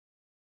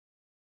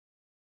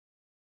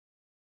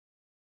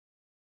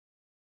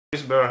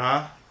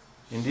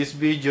In this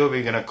video,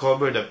 we're gonna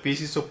cover the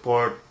PC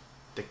support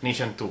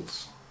technician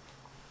tools.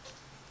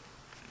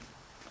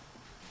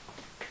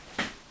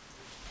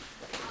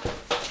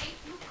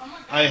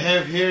 I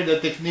have here the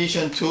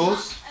technician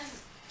tools.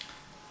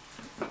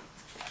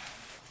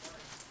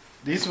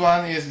 This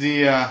one is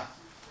the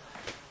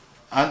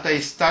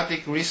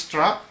anti-static wrist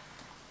strap.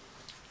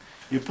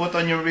 You put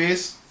on your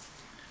wrist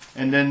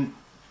and then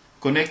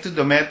connect to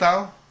the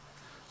metal.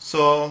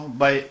 So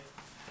by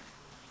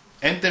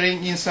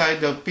entering inside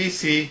the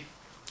PC,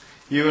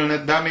 you will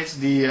not damage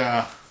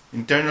the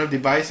internal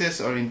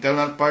devices or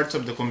internal parts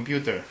of the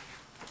computer.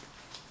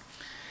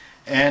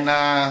 And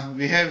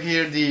we have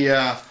here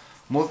the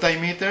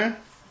multimeter.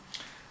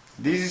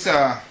 This is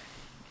an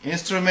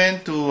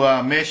instrument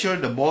to measure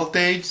the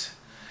voltage,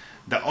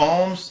 the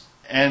ohms,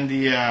 and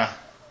the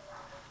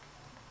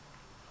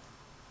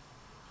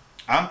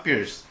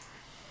amperes.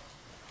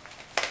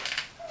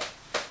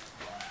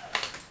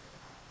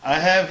 I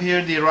have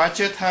here the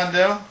ratchet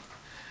handle,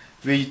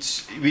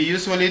 which we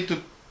usually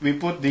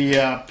put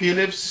the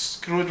Phillips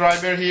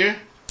screwdriver here,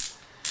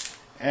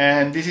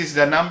 and this is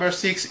the number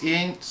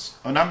 6-inch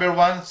or number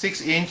 1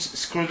 6-inch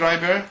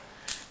screwdriver,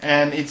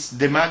 and it's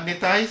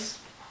demagnetized.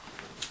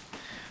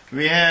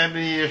 We have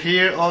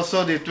here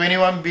also the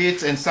 21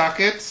 bits and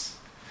sockets.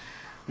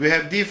 We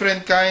have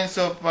different kinds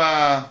of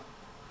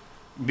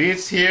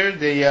bits here,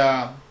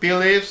 the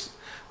Phillips,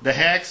 the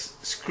hex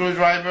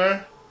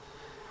screwdriver,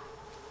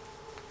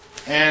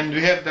 and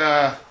we have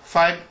the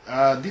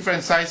 5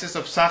 different sizes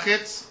of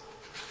sockets.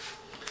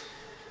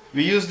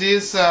 We use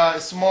this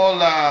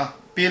small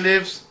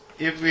Phillips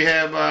if we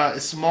have a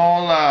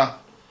small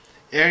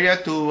area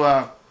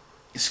to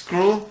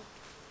screw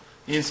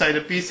inside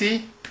the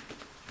PC.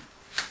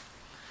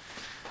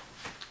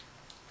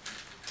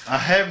 I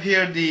have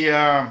here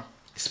the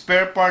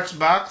spare parts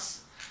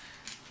box.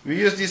 We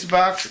use this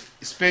box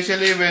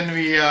especially when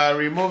we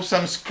remove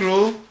some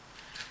screw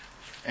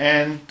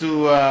and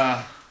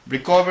to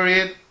recover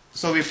it.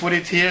 So we put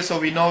it here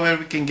so we know where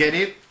we can get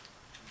it.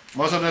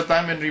 Most of the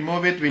time when we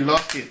remove it, we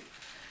lost it.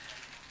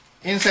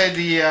 Inside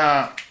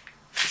the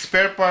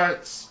spare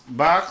parts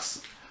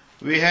box,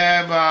 we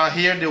have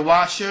here the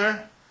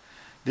washer,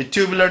 the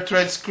tubular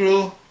thread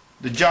screw,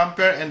 the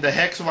jumper, and the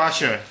hex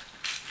washer.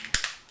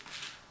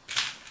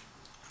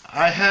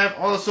 I have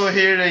also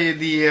here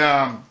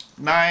the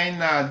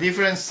 9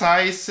 different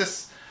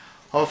sizes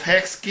of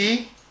hex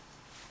key.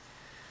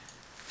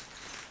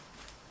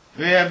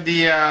 We have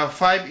the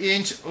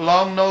 5-inch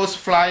long nose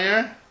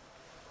flyer.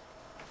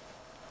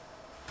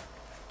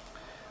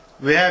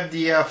 We have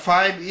the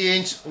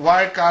 5-inch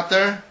wire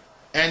cutter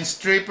and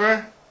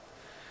stripper.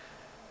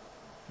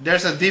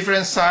 There's a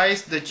different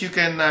size that you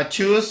can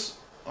choose,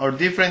 or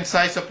different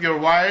size of your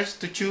wires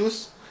to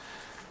choose.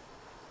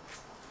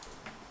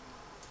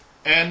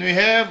 And we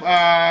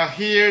have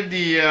here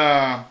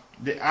the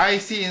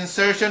IC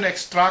insertion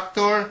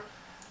extractor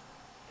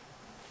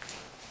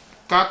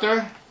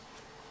cutter.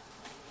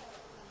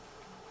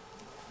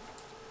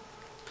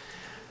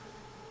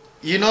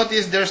 You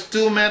notice there's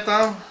 2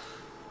 metal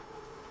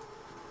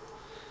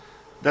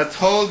that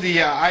hold the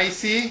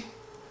IC.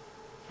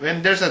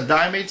 When there's a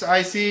damaged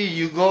IC,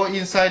 you go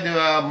inside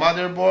the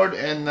motherboard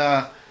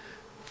and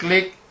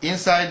click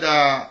inside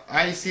the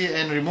IC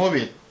and remove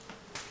it.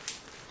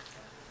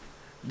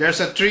 There's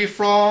a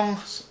 3-prong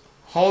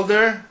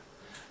holder.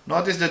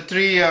 Notice the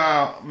 3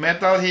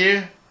 metal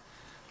here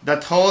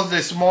that holds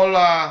the small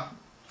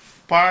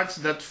parts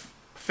that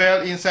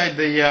fell inside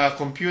the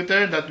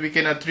computer that we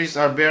cannot reach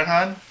our bare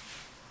hand.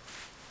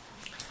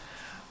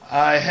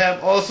 I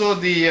have also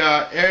the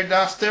air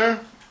duster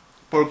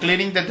for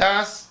cleaning the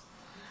dust,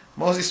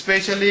 most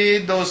especially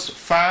those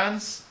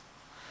fans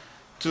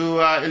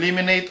to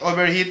eliminate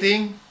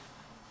overheating.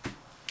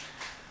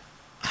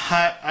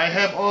 I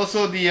have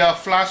also the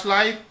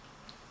flashlight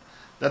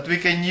that we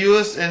can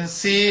use and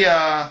see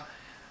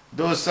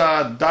those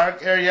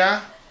dark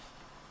area.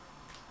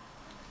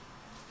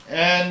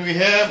 And we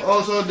have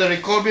also the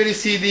recovery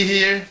CD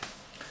here,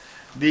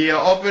 the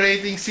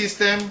operating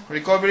system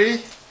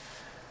recovery,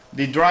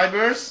 the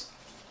drivers,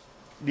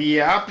 the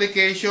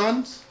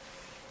applications,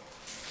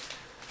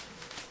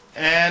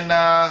 and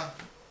I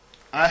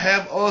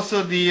have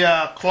also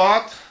the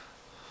cloth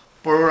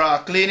for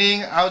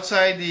cleaning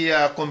outside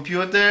the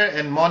computer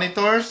and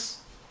monitors.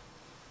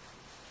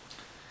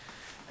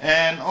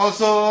 And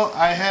also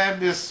I have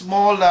this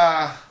small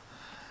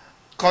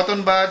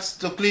cotton buds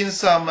to clean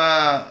some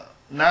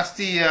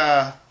nasty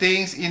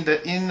things in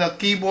the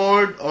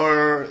keyboard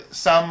or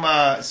some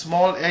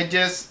small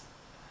edges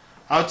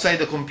outside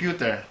the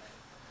computer.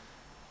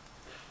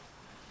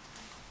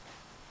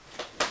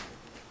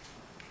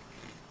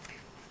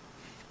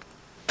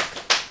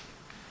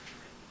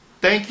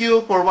 Thank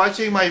you for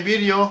watching my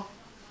video.